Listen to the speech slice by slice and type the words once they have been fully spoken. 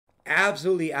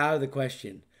absolutely out of the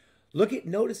question. Look at,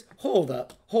 notice, hold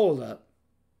up.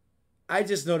 I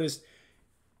just noticed,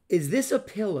 is this a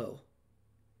pillow?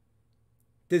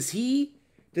 Does he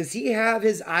have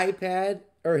his iPad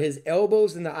or his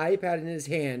elbows in the iPad in his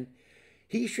hand?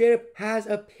 He straight up has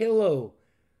a pillow.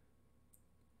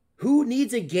 Who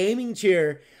needs a gaming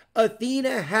chair?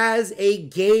 Athena has a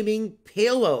gaming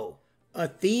pillow.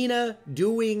 Athena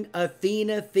doing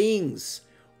Athena things.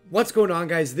 What's going on,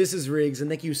 guys? This is Riggs, and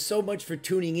thank you so much for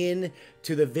tuning in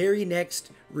to the very next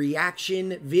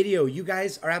reaction video. You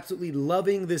guys are absolutely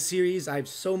loving this series. I have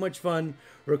so much fun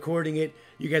recording it.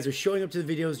 You guys are showing up to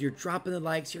the videos. You're dropping the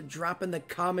likes. You're dropping the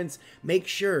comments. Make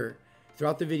sure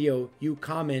throughout the video you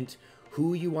comment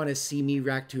who you want to see me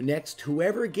react to next.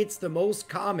 Whoever gets the most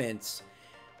comments,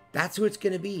 that's who it's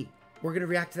going to be. We're going to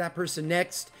react to that person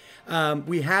next.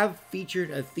 We have featured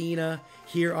Athena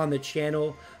here on the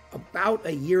channel about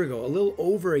a year ago, a little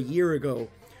over a year ago,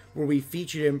 where we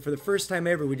featured him for the first time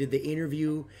ever. We did the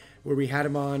interview where we had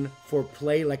him on for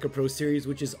Play Like a Pro series,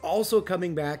 which is also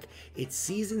coming back. It's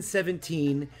season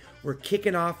 17. We're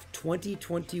kicking off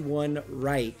 2021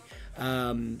 right.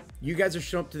 You guys are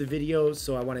showing up to the videos,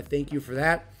 so I want to thank you for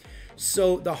that.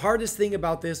 So the hardest thing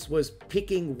about this was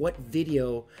picking what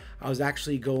video I was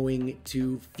actually going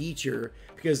to feature,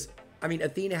 because I mean,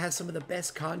 Athena has some of the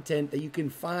best content that you can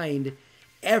find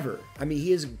ever. I mean,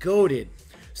 he is goated.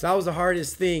 So that was the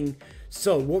hardest thing.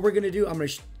 So what we're gonna do, I'm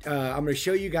gonna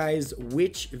show you guys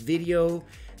which video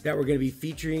that we're gonna be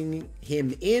featuring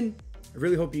him in. I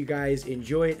really hope you guys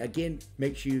enjoy it. Again,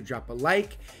 make sure you drop a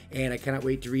like, and I cannot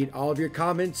wait to read all of your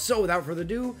comments. So without further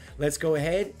ado, let's go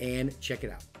ahead and check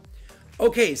it out.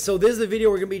 Okay, so this is the video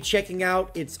we're gonna be checking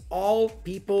out. It's all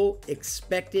people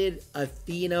expected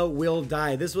Athena will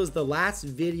die. This was the last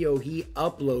video he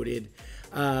uploaded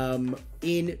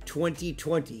in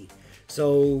 2020.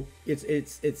 So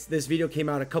it's this video came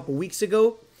out a couple weeks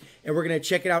ago, and we're gonna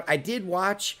check it out. I did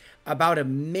watch about a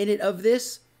minute of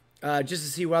this just to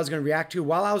see what I was gonna react to.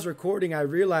 While I was recording, I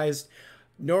realized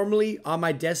normally on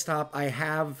my desktop I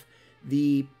have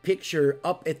the picture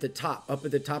up at the top of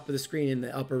the screen, in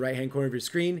the upper right hand corner of your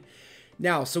screen.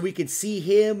 Now, so we could see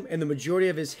him and the majority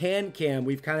of his hand cam,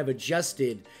 we've kind of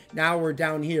adjusted. Now we're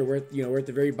down here, we're at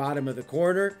the very bottom of the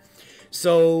corner.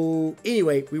 So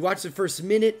anyway, we watched the first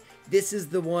minute. This is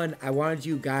the one I wanted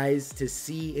you guys to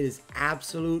see. It is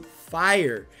absolute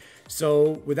fire.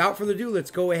 So without further ado,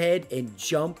 let's go ahead and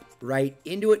jump right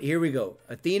into it. Here we go.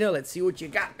 Athena, let's see what you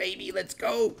got, baby. Let's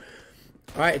go.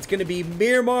 All right, it's going to be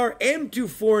Miramar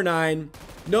M249.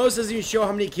 Notice doesn't even show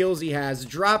how many kills he has.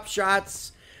 Drop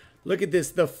shots. Look at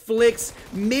this. The flicks.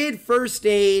 Mid first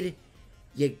aid.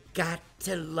 You got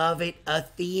to love it,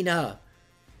 Athena.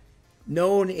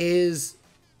 Known as,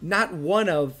 not one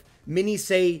of, many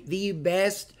say the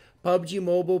best PUBG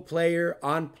Mobile player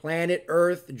on planet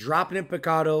Earth. Dropping in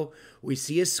Picado. We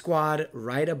see a squad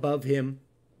right above him.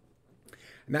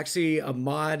 I'm actually a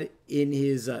mod in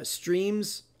his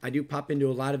streams. I do pop into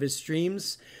a lot of his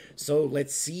streams. So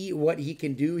let's see what he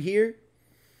can do here.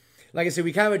 Like I said,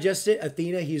 we kind of adjusted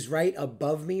Athena. He's right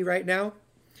above me right now.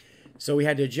 So we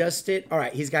had to adjust it. All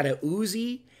right, he's got a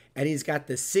Uzi, and he's got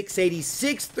the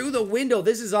 686 through the window.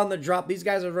 This is on the drop. These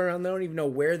guys are running around. They don't even know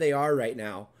where they are right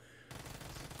now.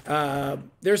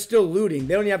 They're still looting.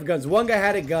 They don't even have guns. One guy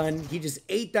had a gun. He just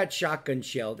ate that shotgun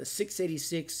shell. The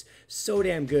 686, so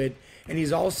damn good. And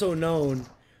he's also known...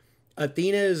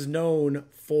 Athena is known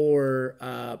for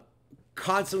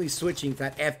constantly switching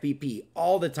that FPP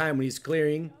all the time when he's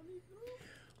clearing.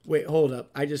 Wait, hold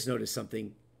up. I just noticed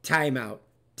something. Timeout.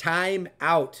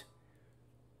 Timeout.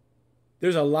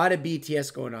 There's a lot of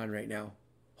BTS going on right now.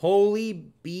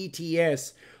 Holy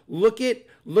BTS. Look at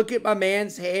my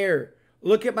man's hair.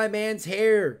 Look at my man's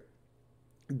hair.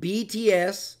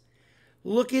 BTS.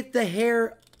 Look at the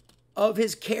hair of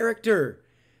his character.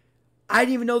 I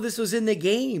didn't even know this was in the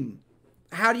game.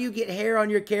 How do you get hair on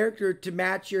your character to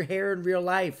match your hair in real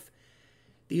life?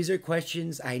 These are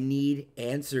questions I need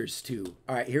answers to.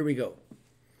 All right, here we go.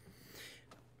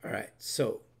 All right,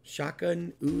 so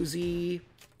shotgun, Uzi.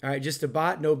 All right, just a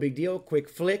bot, no big deal. Quick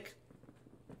flick.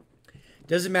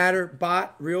 Doesn't matter,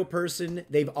 bot, real person,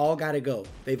 they've all got to go.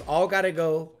 They've all got to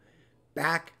go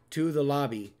back to the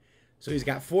lobby. So he's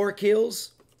got 4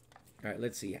 kills. All right,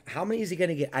 let's see. How many is he going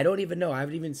to get? I don't even know. I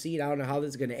haven't even seen. I don't know how this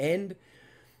is going to end.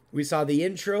 We saw the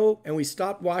intro, and we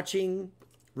stopped watching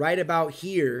right about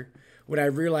here when I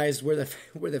realized where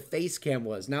the face cam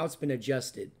was. Now it's been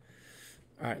adjusted.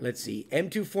 All right, let's see.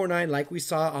 M249, like we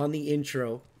saw on the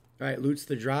intro. All right, loots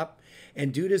the drop.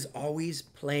 And dude is always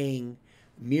playing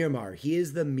Miramar. He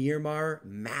is the Miramar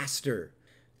master.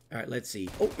 All right, let's see.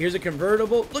 Oh, here's a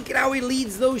convertible. Look at how he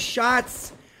leads those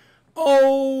shots.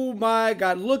 Oh my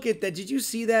God, look at that. Did you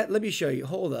see that? Let me show you.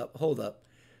 Hold up, hold up.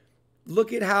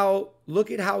 Look at how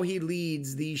he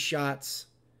leads these shots.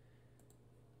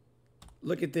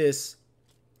 Look at this.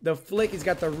 The flick, he's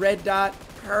got the red dot.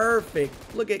 Perfect.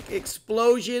 Look at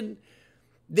explosion.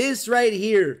 This right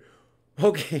here.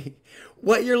 Okay,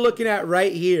 what you're looking at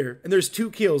right here, and there's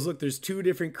 2 kills. Look, there's 2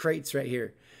 different crates right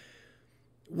here.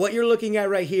 What you're looking at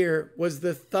right here was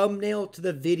the thumbnail to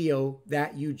the video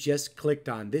that you just clicked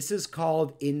on. This is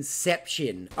called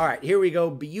Inception. All right, here we go.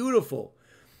 Beautiful.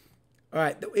 All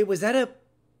right, was that a...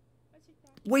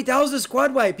 Wait, that was a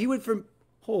squad wipe. He went from...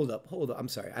 Hold up. I'm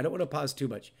sorry. I don't want to pause too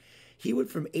much. He went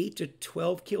from 8 to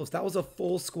 12 kills. That was a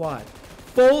full squad.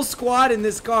 Full squad in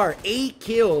this car. 8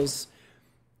 kills.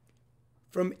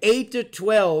 From 8 to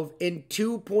 12 in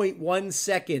 2.1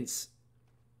 seconds.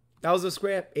 That was a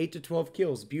scrap. 8 to 12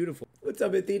 kills. Beautiful. What's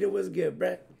up, Athena? What's good,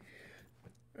 bruh?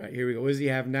 All right, here we go. What does he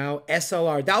have now?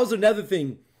 SLR. That was another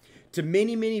thing. To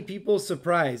many, many people's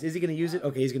surprise. Is he going to use it?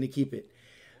 Okay, he's going to keep it.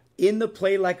 In the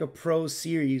Play Like a Pro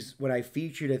series, when I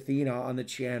featured Athena on the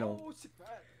channel,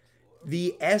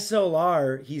 the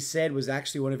SLR, he said, was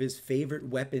actually one of his favorite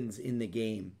weapons in the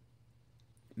game.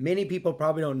 Many people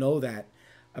probably don't know that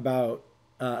about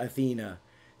Athena.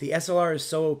 The SLR is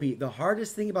so OP. The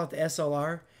hardest thing about the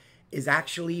SLR is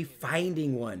actually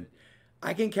finding one.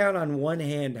 I can count on one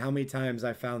hand how many times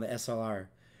I found the SLR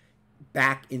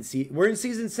back in we're in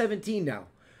season 17 now,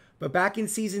 but back in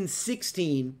season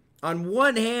 16, on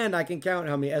one hand I can count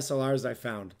how many SLRs I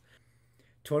found.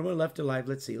 21 left alive.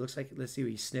 Let's see. Let's see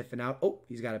what he's sniffing out. Oh,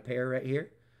 he's got a pair right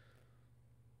here.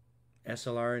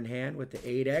 SLR in hand with the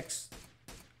 8X.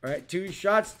 All right, 2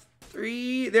 shots,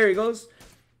 3. There he goes.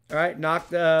 All right,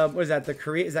 knocked, what is that?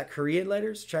 Is that Korean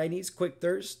letters? Chinese, Quick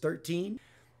Thirst, 13.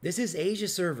 This is Asia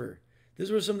server. This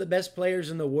is where some of the best players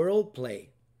in the world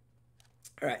play.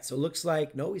 All right, so it looks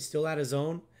like, no, he's still out of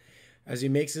zone as he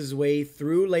makes his way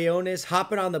through Leonis,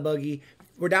 hopping on the buggy.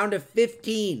 We're down to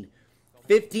 15.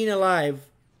 15 alive.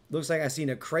 Looks like I seen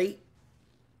a crate.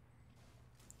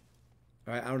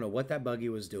 All right, I don't know what that buggy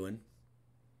was doing.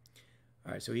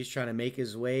 All right, so he's trying to make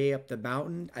his way up the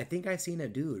mountain. I think I seen a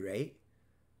dude, right?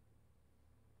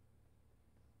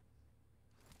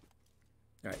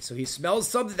 All right, so he smells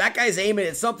something. That guy's aiming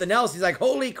at something else. He's like,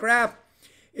 holy crap,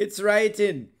 it's right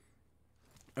in.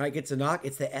 All right, gets a knock.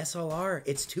 It's the SLR.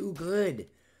 It's too good.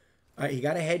 All right, he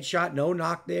got a headshot. No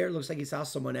knock there. Looks like he saw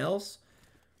someone else.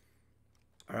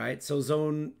 All right, so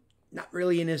zone not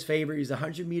really in his favor. He's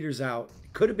 100 meters out.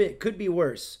 Could be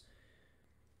worse.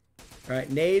 All right,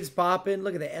 nades popping.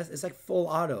 Look at the S. It's like full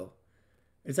auto.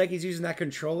 It's like he's using that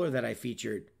controller that I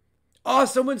featured. Oh,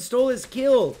 someone stole his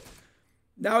kill.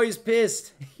 Now he's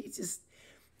pissed. He just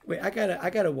wait. I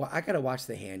gotta watch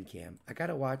the hand cam.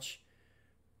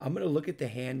 I'm gonna look at the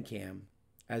hand cam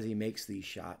as he makes these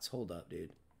shots. Hold up,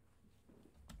 dude.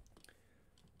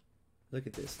 Look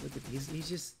at this. Look at he's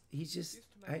just.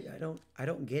 I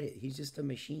don't get it. He's just a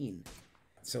machine.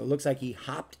 So it looks like he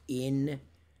hopped in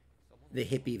the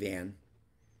hippie van.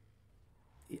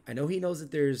 I know he knows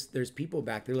that there's people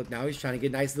back there. Look, now he's trying to get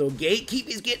a nice little gatekeep.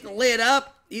 He's getting lit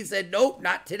up. He said, nope,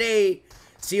 not today.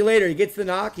 See you later. He gets the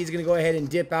knock. He's going to go ahead and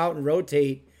dip out and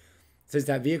rotate since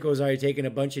that vehicle is already taking a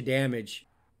bunch of damage.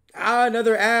 Ah,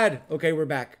 another ad. Okay, we're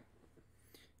back.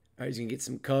 All right, he's going to get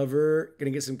some cover.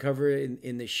 Going to get some cover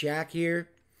in the shack here.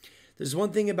 There's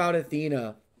one thing about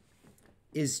Athena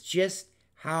is just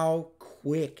how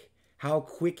quick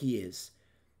he is.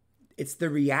 It's the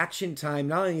reaction time.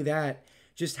 Not only that,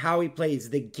 just how he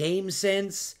plays. The game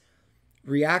sense,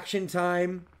 reaction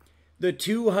time, the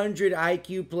 200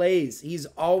 IQ plays. He's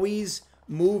always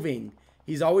moving.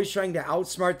 He's always trying to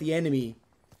outsmart the enemy.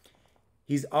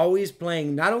 He's always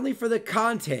playing not only for the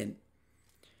content,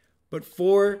 but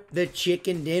for the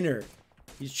chicken dinner.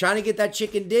 He's trying to get that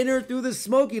chicken dinner through the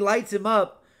smoke. He lights him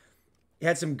up. He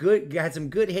had some good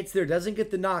hits there. Doesn't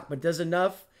get the knock, but does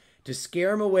enough to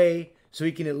scare him away so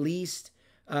he can at least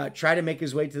try to make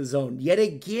his way to the zone. Yet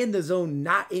again, the zone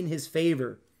not in his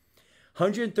favor.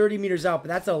 130 meters out, but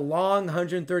that's a long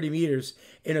 130 meters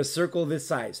in a circle this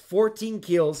size. 14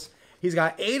 kills. He's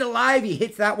got 8 alive. He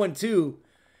hits that one too.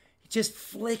 Just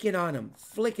flicking on him,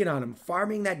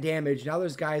 farming that damage. Now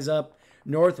there's guys up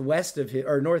northwest of his,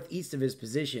 or northeast of his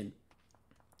position.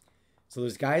 So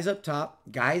there's guys up top,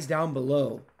 guys down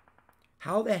below.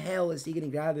 How the hell is he going to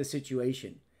get out of this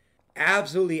situation?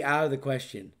 Absolutely out of the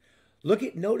question.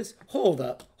 Notice, hold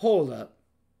up.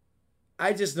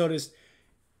 I just noticed,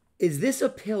 is this a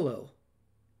pillow?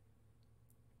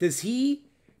 Does he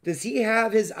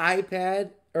have his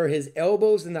iPad or his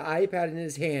elbows in the iPad in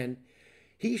his hand?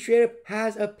 He straight up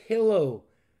has a pillow.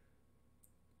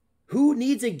 Who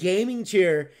needs a gaming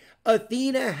chair?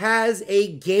 Athena has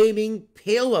a gaming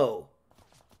pillow.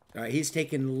 All right, he's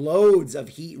taking loads of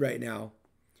heat right now.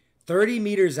 30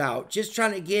 meters out, just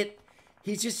trying to get,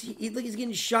 he's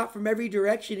getting shot from every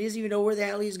direction. He doesn't even know where the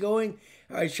hell he's going.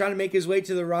 All right, he's trying to make his way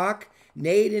to the rock.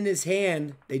 Nade in his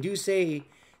hand. They do say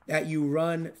that you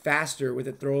run faster with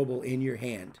a throwable in your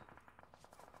hand.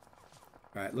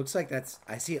 All right, looks like that's,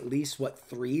 I see at least, what,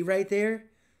 3 right there?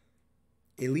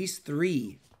 At least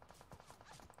 3.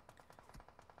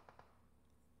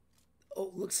 Oh,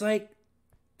 looks like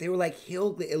they were like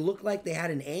hill, it looked like they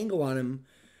had an angle on him,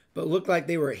 but looked like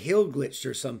they were hill glitched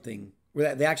or something.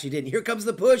 Where they actually didn't. Here comes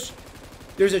the push.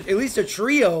 There's at least a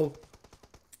trio.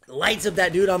 Lights up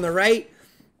that dude on the right.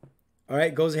 All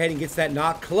right, goes ahead and gets that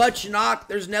knock. Clutch knock.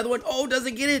 There's another one. Oh,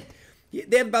 doesn't get it.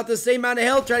 They have about the same amount of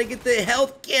health. Try to get the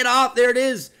health. Get off. There it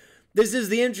is. This is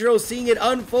the intro, seeing it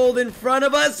unfold in front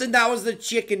of us. And that was the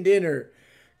chicken dinner.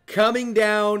 Coming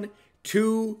down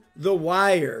to the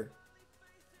wire.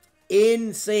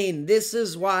 Insane. This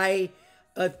is why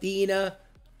Athena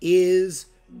is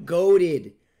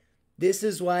goated. This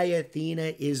is why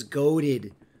Athena is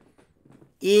goated.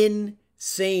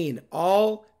 Insane.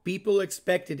 All people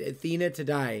expected Athena to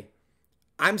die.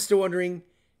 I'm still wondering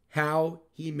how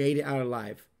he made it out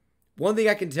alive. One thing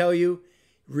I can tell you,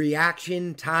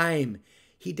 reaction time.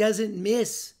 He doesn't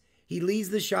miss. He leads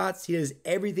the shots. He does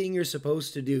everything you're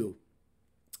supposed to do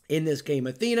in this game.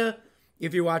 Athena,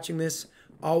 if you're watching this,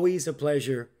 always a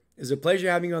pleasure. It's a pleasure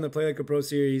having you on the Play Like a Pro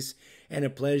series and a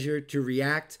pleasure to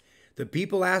react. The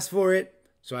people asked for it,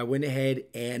 so I went ahead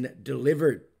and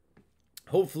delivered.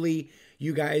 Hopefully,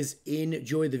 you guys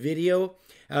enjoy the video.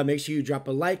 Make sure you drop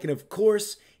a like. And of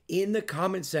course, in the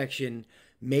comment section,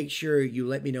 make sure you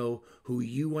let me know who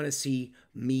you want to see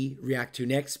me react to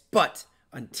next. But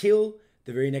until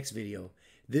the very next video,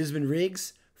 this has been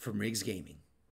Riggs from Riggs Gaming.